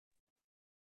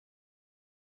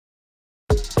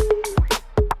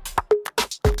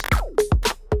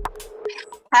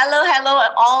Hello,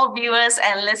 all viewers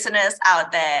and listeners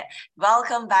out there.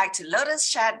 Welcome back to Lotus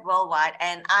Chat Worldwide,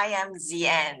 and I am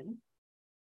Zian.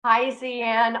 Hi,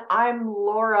 Zian. I'm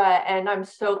Laura, and I'm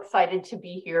so excited to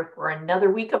be here for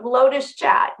another week of Lotus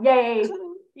Chat. Yay!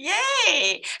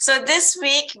 Yay! So this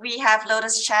week we have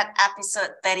Lotus Chat episode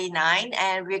 39,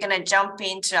 and we're going to jump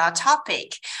into our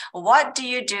topic. What do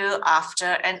you do after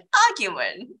an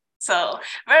argument? So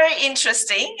very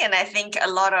interesting. And I think a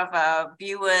lot of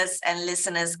viewers and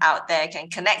listeners out there can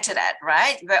connect to that,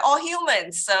 right? We're all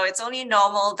humans. So it's only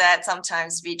normal that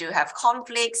sometimes we do have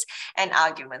conflicts and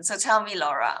arguments. So tell me,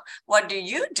 Laura, what do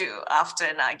you do after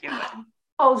an argument?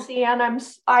 Oh, Zian,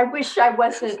 I wish I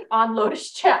wasn't on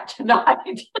Lotus Chat tonight.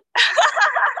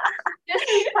 This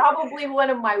is probably one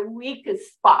of my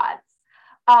weakest spots.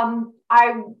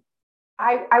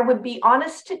 I would be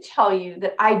honest to tell you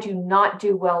that I do not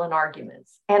do well in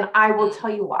arguments, and I will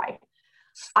tell you why.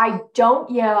 I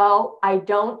don't yell, I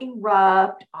don't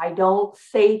erupt, I don't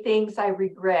say things I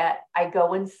regret. I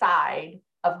go inside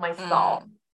of myself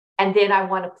and then I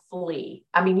want to flee.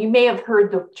 I mean, you may have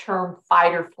heard the term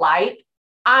fight or flight.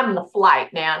 I'm the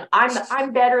flight, man.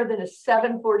 I'm better than a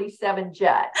 747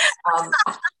 jet.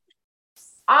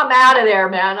 I'm out of there,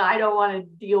 man. I don't want to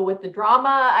deal with the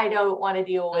drama. I don't want to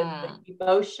deal with the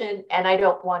emotion, and I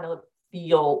don't want to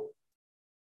feel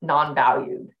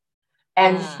non-valued.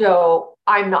 And so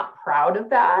I'm not proud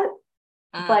of that,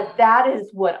 but that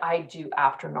is what I do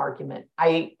after an argument.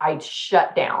 I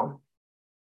shut down.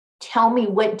 Tell me,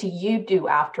 what do you do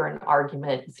after an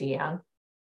argument, Zian?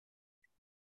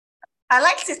 I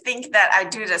like to think that I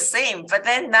do the same, but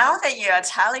then now that you are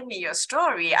telling me your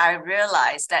story, I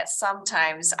realize that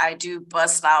sometimes I do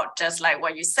burst out just like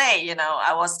what you say.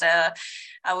 I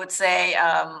would say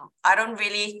I don't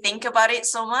really think about it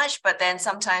so much, but then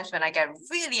sometimes when I get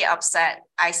really upset,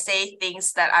 I say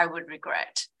things that I would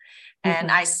regret.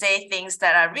 And I say things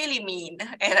that are really mean,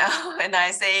 and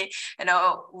I say,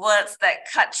 words that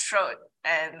cut throat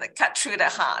and cut through the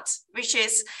heart, which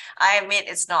is, I admit,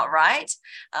 it's not right.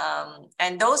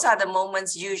 And those are the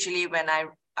moments usually when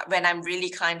I'm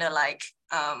really kind of like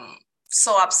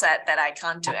so upset that I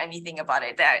can't do anything about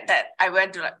it. That I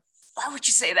went to like, why would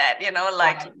you say that?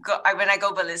 When I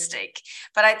go ballistic.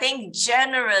 But I think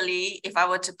generally, if I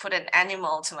were to put an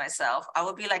animal to myself, I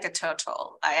would be like a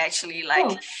turtle. I actually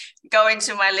go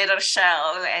into my little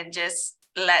shell and just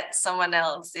let someone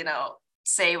else,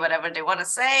 say whatever they want to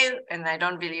say, and I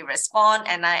don't really respond.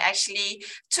 And I actually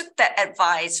took that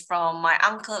advice from my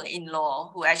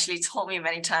uncle-in-law, who actually told me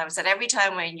many times that every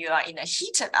time when you are in a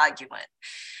heated argument,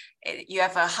 you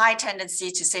have a high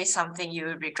tendency to say something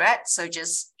you regret. So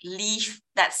just leave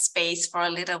that space for a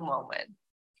little moment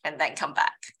and then come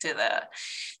back to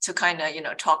kind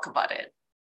of, talk about it.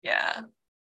 Yeah.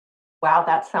 Wow,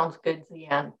 that sounds good,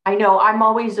 Zian. I know I'm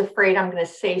always afraid I'm going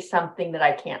to say something that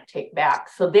I can't take back.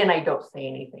 So then I don't say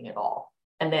anything at all.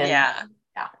 And then, yeah.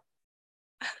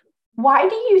 Why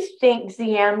do you think,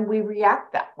 Zian, we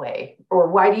react that way? Or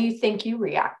why do you think you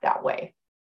react that way?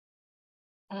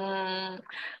 I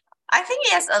think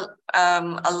it has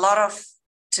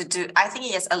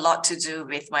a lot to do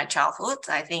with my childhood.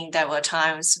 I think there were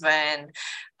times when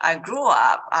I grew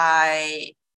up,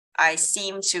 I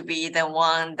seem to be the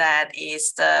one that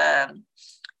is I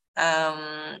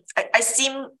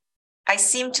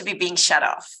seem to be being shut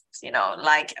off,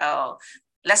 oh,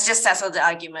 let's just settle the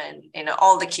argument,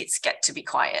 all the kids get to be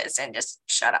quiet and just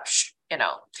shut up,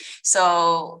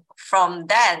 So from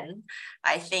then,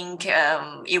 I think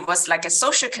it was like a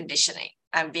social conditioning.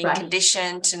 I'm being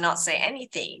conditioned to not say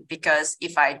anything, because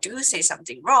if I do say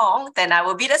something wrong, then I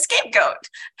will be the scapegoat.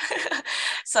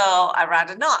 So I'd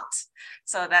rather not.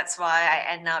 So that's why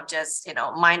I end up just,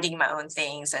 minding my own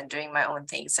things and doing my own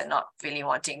things and not really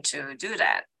wanting to do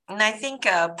that. And I think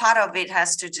part of it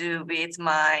has to do with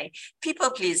my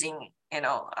people-pleasing,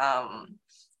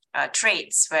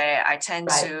 traits, where I tend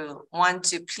to want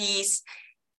to please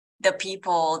the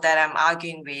people that I'm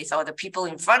arguing with, or the people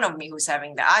in front of me who's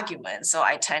having the argument. So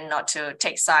I tend not to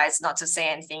take sides, not to say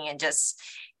anything, and just,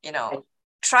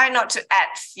 try not to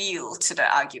add fuel to the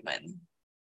argument.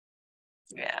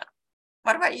 Yeah.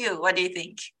 What about you? What do you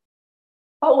think?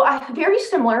 Oh, very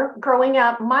similar. Growing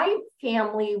up, my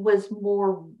family was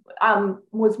more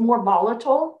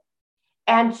volatile,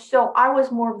 and so I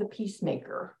was more of the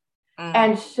peacemaker.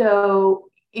 And so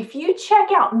if you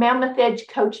check out Mammoth Edge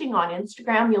Coaching on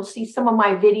Instagram, you'll see some of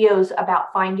my videos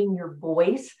about finding your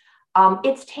voice.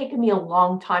 It's taken me a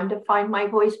long time to find my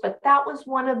voice, but that was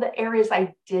one of the areas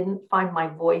I didn't find my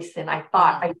voice in. I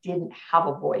thought I didn't have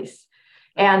a voice,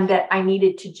 and that I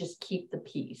needed to just keep the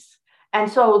peace. And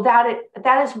so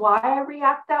that is why I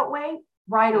react that way.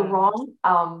 right or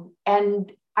wrong.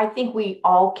 And I think we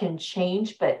all can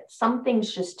change, but some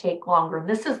things just take longer. And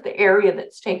this is the area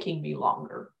that's taking me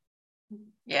longer.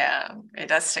 Yeah, it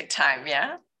does take time.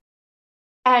 Yeah.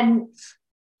 And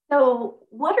so,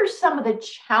 what are some of the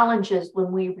challenges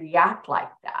when we react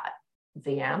like that,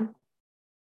 Zian?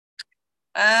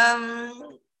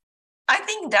 I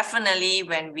think definitely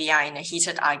when we are in a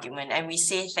heated argument and we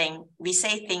say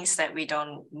things that we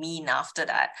don't mean after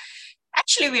that.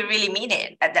 Actually, we really mean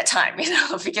it at that time,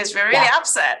 because we're really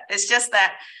upset. It's just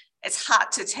that it's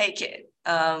hard to take it.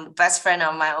 Best friend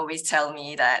of mine always tell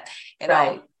me that,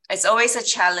 it's always a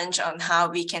challenge on how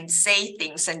we can say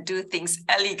things and do things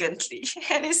elegantly.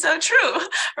 And it's so true,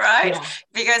 right? Yeah.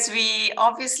 Because we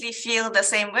obviously feel the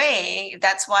same way.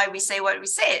 That's why we say what we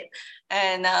said.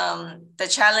 And the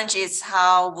challenge is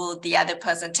how will the other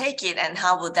person take it, and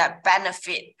how will that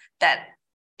benefit that,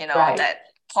 that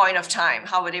point of time?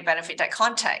 How would they benefit that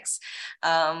context?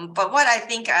 But what I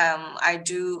think I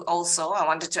do also, I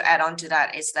wanted to add on to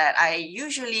that, is that I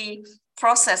usually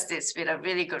process this with a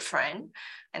really good friend.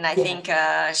 And I think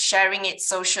sharing it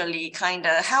socially kind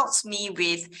of helps me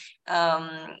with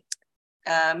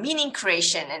meaning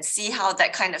creation and see how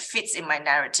that kind of fits in my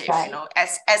narrative.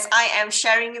 As I am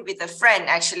sharing it with a friend,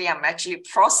 actually, I'm actually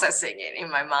processing it in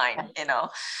my mind,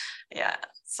 Yeah.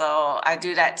 So I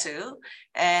do that too.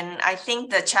 And I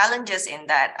think the challenges in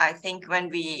that, I think when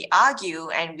we argue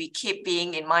and we keep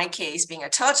being, in my case, being a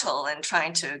turtle and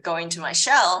trying to go into my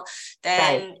shell,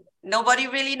 then nobody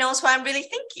really knows what I'm really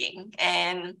thinking.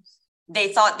 And they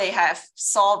thought they have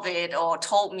solved it or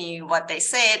told me what they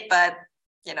said, but,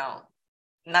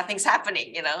 nothing's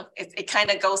happening, it kind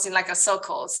of goes in like a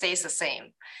circle, stays the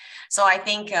same. So I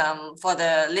think for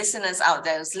the listeners out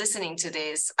there who's listening to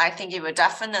this, I think it will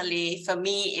definitely, for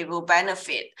me, it will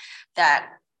benefit that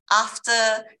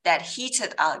after that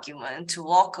heated argument to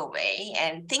walk away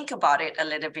and think about it a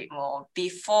little bit more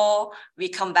before we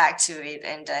come back to it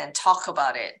and then talk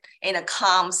about it in a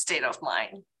calm state of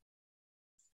mind.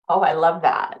 Oh, I love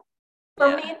that.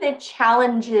 For me, the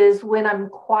challenge is when I'm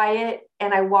quiet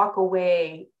and I walk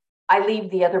away, I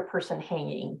leave the other person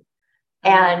hanging.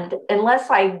 And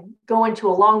unless I go into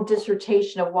a long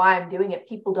dissertation of why I'm doing it,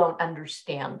 people don't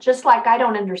understand. Just like I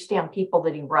don't understand people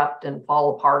that erupt and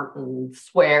fall apart and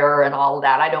swear and all of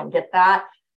that. I don't get that.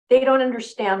 They don't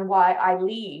understand why I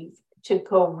leave to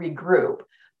go regroup.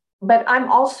 But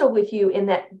I'm also with you in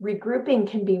that regrouping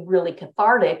can be really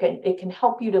cathartic, and it can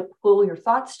help you to pull your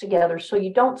thoughts together so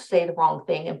you don't say the wrong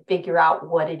thing and figure out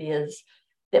what it is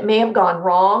that may have gone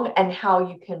wrong and how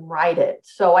you can right it.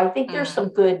 So I think there's some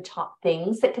good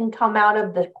things that can come out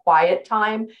of the quiet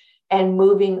time and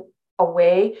moving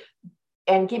away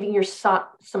and giving your son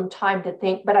some time to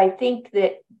think. But I think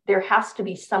that there has to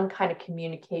be some kind of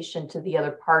communication to the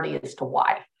other party as to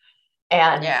why.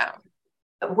 And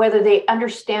whether they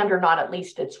understand or not, at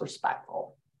least it's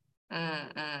respectful.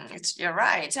 You're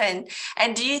right.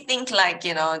 And do you think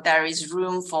there is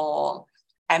room for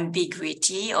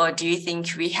ambiguity, or do you think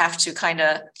we have to kind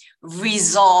of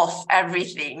resolve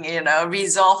everything,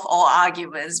 resolve all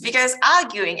arguments? Because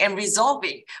arguing and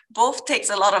resolving both takes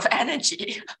a lot of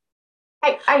energy.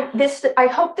 I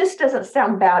hope this doesn't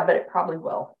sound bad, but it probably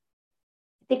will.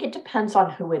 I think it depends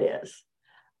on who it is.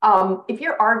 If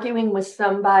you're arguing with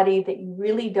somebody that you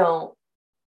really don't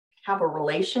have a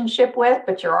relationship with,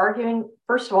 but you're arguing,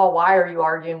 first of all, why are you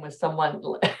arguing with someone?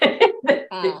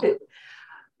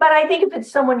 But I think if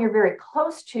it's someone you're very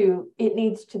close to, it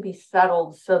needs to be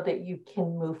settled so that you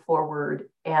can move forward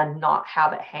and not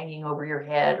have it hanging over your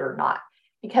head or not.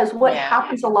 Because what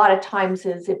happens a lot of times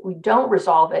is if we don't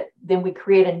resolve it, then we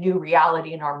create a new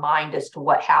reality in our mind as to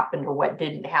what happened or what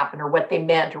didn't happen or what they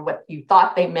meant or what you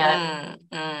thought they meant.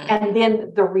 And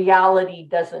then the reality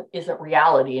isn't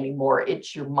reality anymore.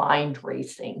 It's your mind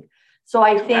racing. So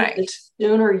I think the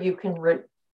sooner you can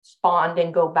respond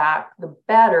and go back, the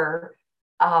better.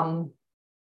 And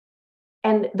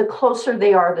the closer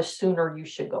they are, the sooner you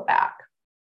should go back.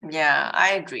 Yeah,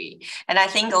 I agree. And I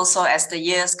think also as the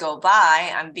years go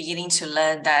by, I'm beginning to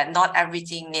learn that not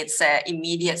everything needs an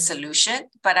immediate solution.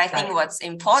 But I think what's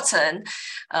important,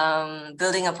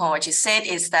 building upon what you said,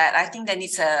 is that I think there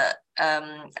needs a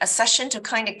session to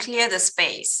kind of clear the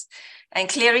space. And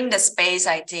clearing the space,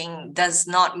 I think, does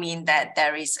not mean that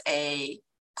there is a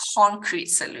concrete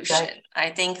solution. I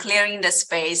think clearing the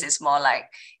space is more like,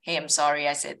 hey, I'm sorry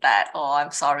I said that, or I'm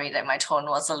sorry that my tone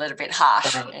was a little bit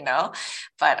harsh,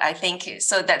 But I think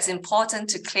so that's important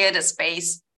to clear the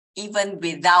space even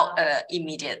without an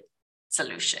immediate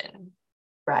solution.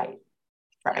 Right.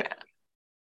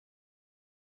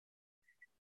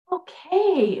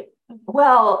 Okay.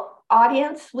 Well,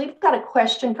 audience, we've got a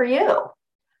question for you.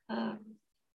 Mm.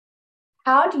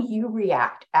 How do you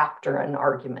react after an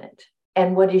argument?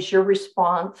 And what is your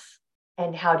response?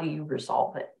 And how do you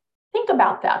resolve it? Think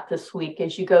about that this week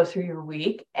as you go through your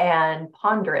week and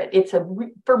ponder it.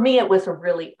 For me, it was a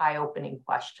really eye-opening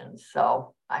question.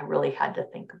 So I really had to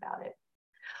think about it.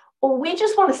 Well, we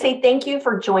just want to say thank you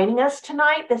for joining us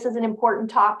tonight. This is an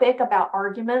important topic about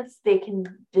arguments. They can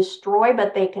destroy,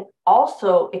 but they can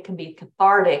also, it can be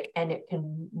cathartic and it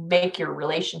can make your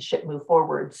relationship move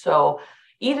forward. So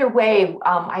either way,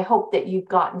 I hope that you've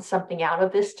gotten something out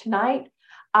of this tonight.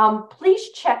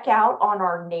 Please check out on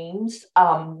our names,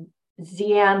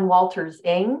 Zian Walters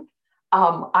Ng,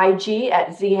 IG at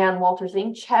Zian Walters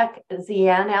Inc. Check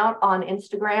Zian out on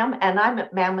Instagram, and I'm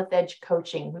at Mammoth Edge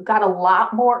Coaching. We've got a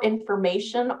lot more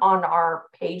information on our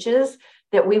pages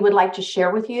that we would like to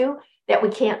share with you that we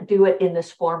can't do it in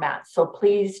this format. So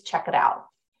please check it out.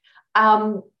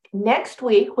 Next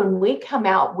week, when we come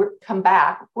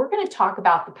back, we're going to talk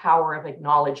about the power of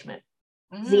acknowledgement.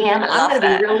 Zian, I'm going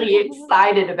to be really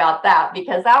excited about that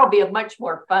because that'll be much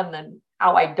more fun than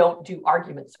how I don't do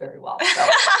arguments very well. So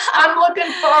I'm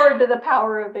looking forward to the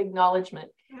power of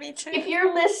acknowledgement. Me too. If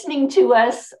you're listening to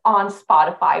us on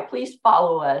Spotify, please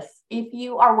follow us. If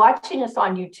you are watching us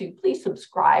on YouTube, please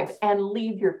subscribe and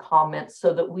leave your comments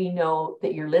so that we know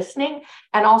that you're listening.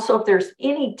 And also, if there's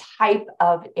any type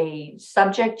of a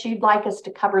subject you'd like us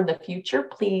to cover in the future,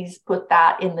 please put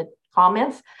that in the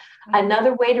comments.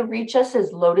 Another way to reach us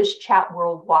is Lotus Chat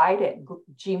Worldwide at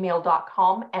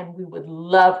gmail.com, and we would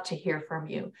love to hear from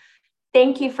you.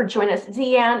 Thank you for joining us.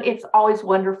 Zian, it's always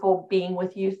wonderful being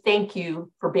with you. Thank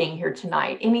you for being here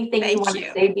tonight. Anything you want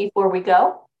to say before we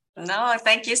go? No,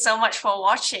 thank you so much for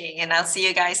watching, and I'll see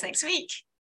you guys next week.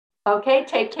 Okay,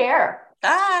 take care.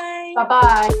 Bye.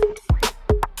 Bye-bye.